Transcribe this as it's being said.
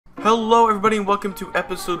Hello everybody and welcome to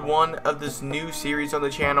episode 1 of this new series on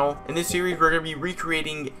the channel. In this series we're going to be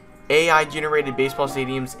recreating AI generated baseball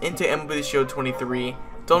stadiums into MLB the Show 23.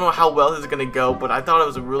 Don't know how well this is going to go, but I thought it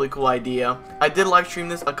was a really cool idea. I did live stream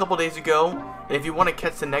this a couple days ago, and if you want to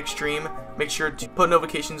catch the next stream, make sure to put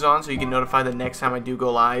notifications on so you can notify the next time I do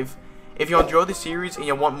go live. If you enjoy the series and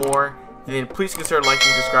you want more, then please consider liking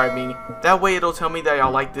and subscribing. That way it'll tell me that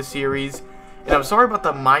y'all like this series. And I'm sorry about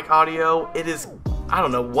the mic audio. It is, I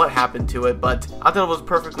don't know what happened to it, but I thought it was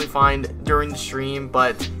perfectly fine during the stream,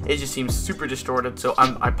 but it just seems super distorted, so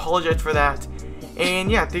I apologize for that.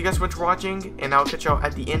 And yeah, thank you guys so much for watching, and I'll catch y'all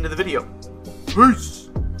at the end of the video. Peace!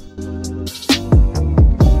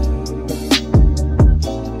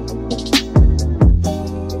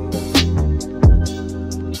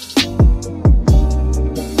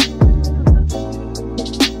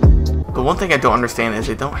 The one thing I don't understand is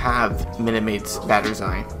they don't have Minute Maid's batter's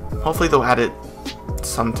eye. Hopefully they'll add it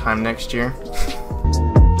sometime next year.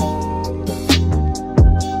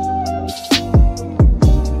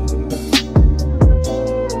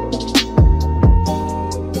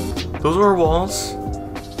 Those are our walls.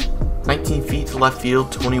 19 feet to left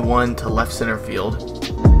field, 21 to left center field.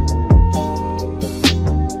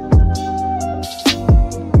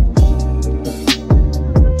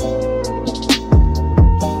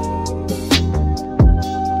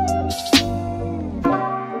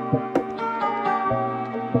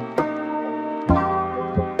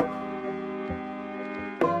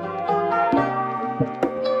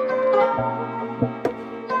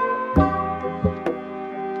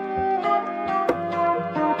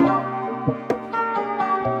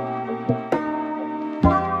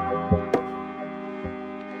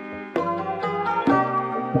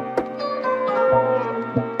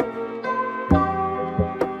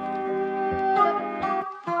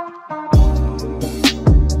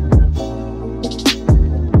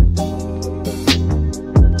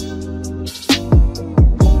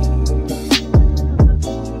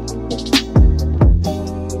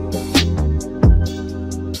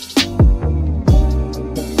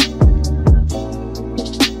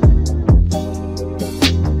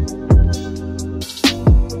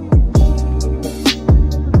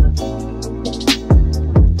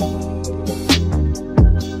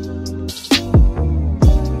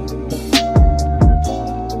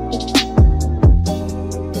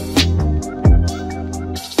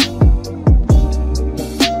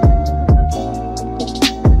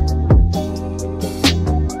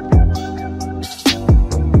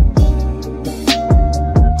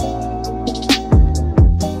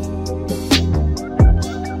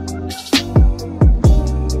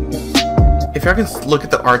 If y'all can look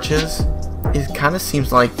at the arches, it kind of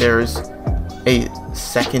seems like there's a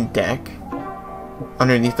second deck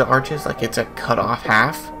underneath the arches, like it's a cut off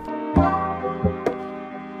half.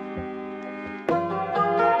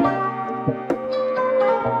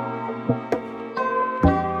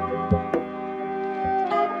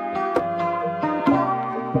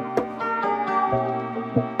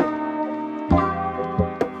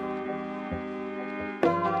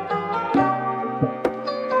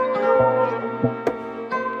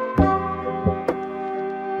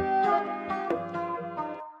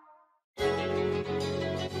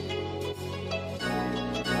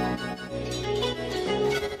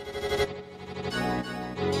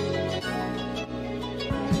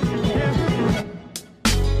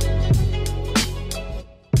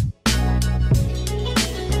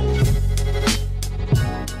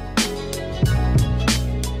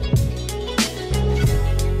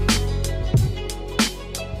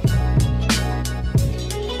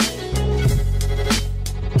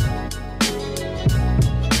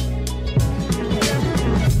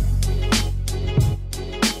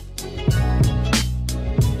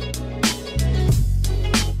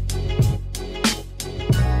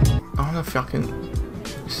 I don't know if y'all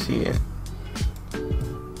can see it.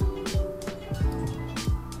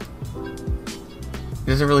 It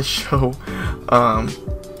doesn't really show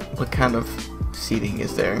what kind of seating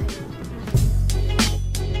is there.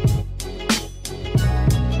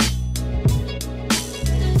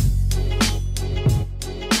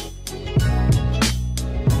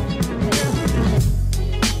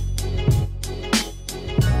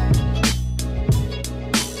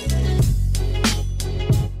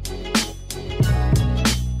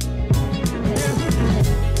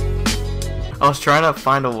 I was trying to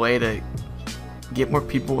find a way to get more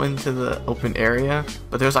people into the open area,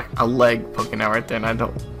 but there's like a leg poking out right there, and I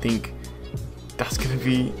don't think that's gonna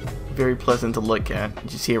be very pleasant to look at.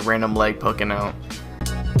 You see a random leg poking out.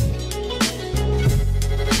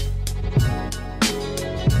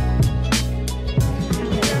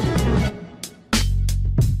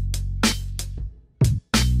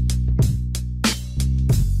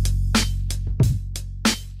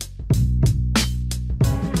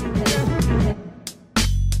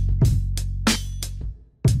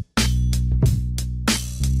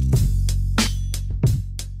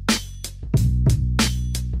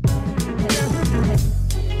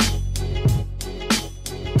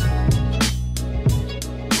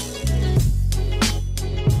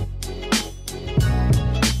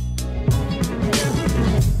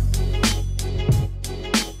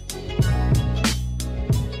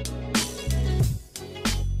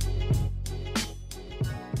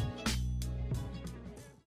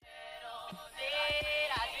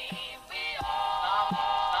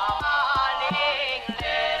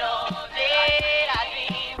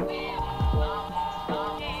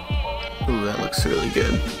 looks really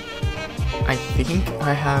good. I think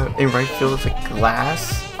I have in right field it's like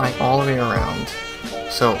glass like all the way around.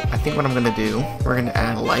 So I think what I'm gonna do, we're gonna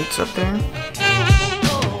add lights up there.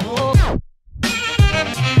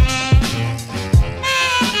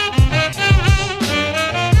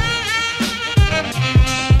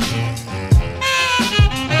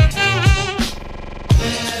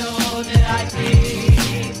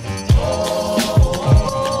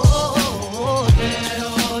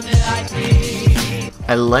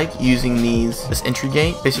 I like using this entry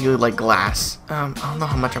gate, basically like glass. I don't know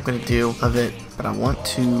how much I'm gonna do of it, but I want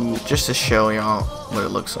to, just to show y'all what it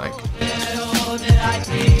looks like.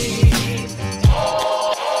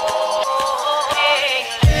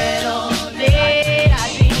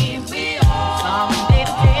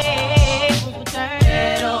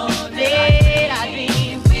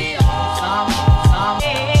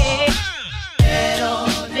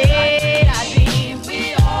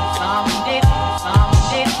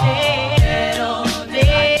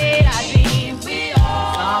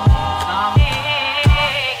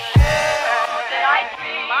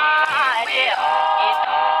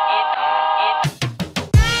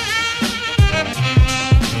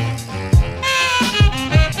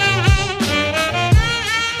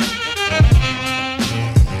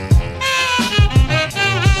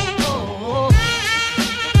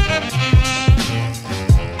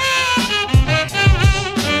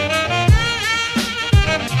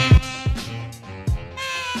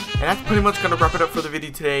 And that's pretty much going to wrap it up for the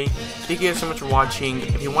video today. Thank you guys so much for watching.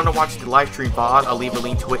 If you want to watch the live stream VOD, I'll leave a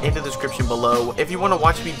link to it in the description below. If you want to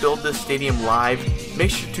watch me build this stadium live,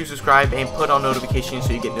 make sure to subscribe and put on notifications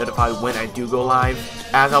so you get notified when I do go live,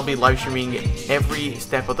 as I'll be live streaming every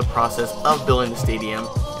step of the process of building the stadium.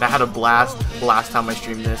 And I had a blast last time I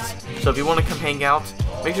streamed this. So if you want to come hang out,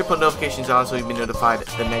 make sure to put notifications on so you'll be notified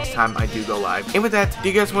the next time I do go live. And with that, thank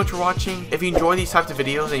you guys so much for watching. If you enjoy these types of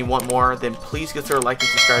videos and you want more, then please consider liking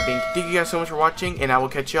and subscribing. Thank you guys so much for watching, and I will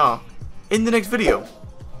catch y'all in the next video.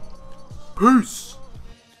 Peace!